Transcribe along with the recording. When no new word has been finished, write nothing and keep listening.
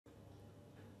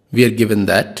We are given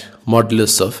that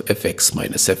modulus of fx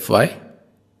minus fy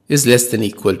is less than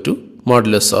equal to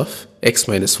modulus of x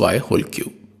minus y whole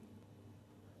cube.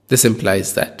 This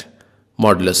implies that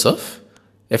modulus of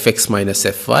fx minus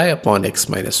fy upon x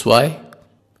minus y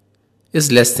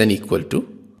is less than equal to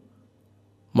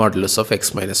modulus of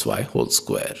x minus y whole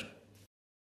square.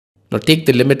 Now take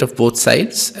the limit of both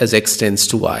sides as x tends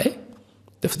to y.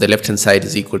 Therefore, the left hand side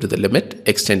is equal to the limit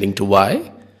x tending to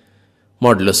y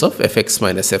modulus of fx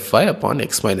minus fy upon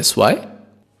x minus y,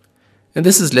 and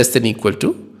this is less than equal to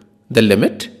the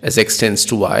limit as x tends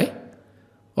to y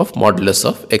of modulus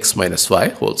of x minus y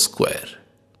whole square.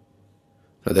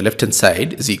 Now the left hand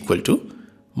side is equal to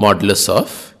modulus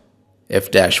of f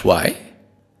dash y,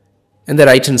 and the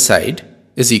right hand side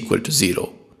is equal to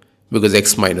 0 because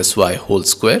x minus y whole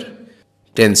square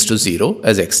tends to 0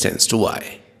 as x tends to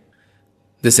y.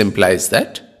 This implies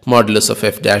that modulus of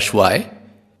f dash y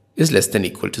is less than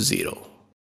equal to 0.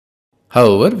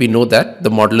 However, we know that the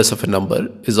modulus of a number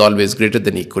is always greater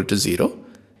than equal to 0.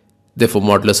 Therefore,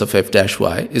 modulus of f dash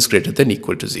y is greater than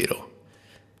equal to 0.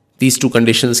 These two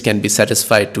conditions can be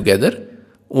satisfied together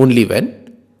only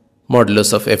when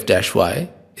modulus of f dash y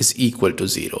is equal to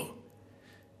 0,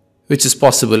 which is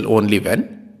possible only when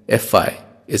fy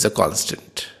is a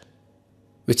constant,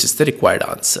 which is the required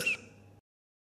answer.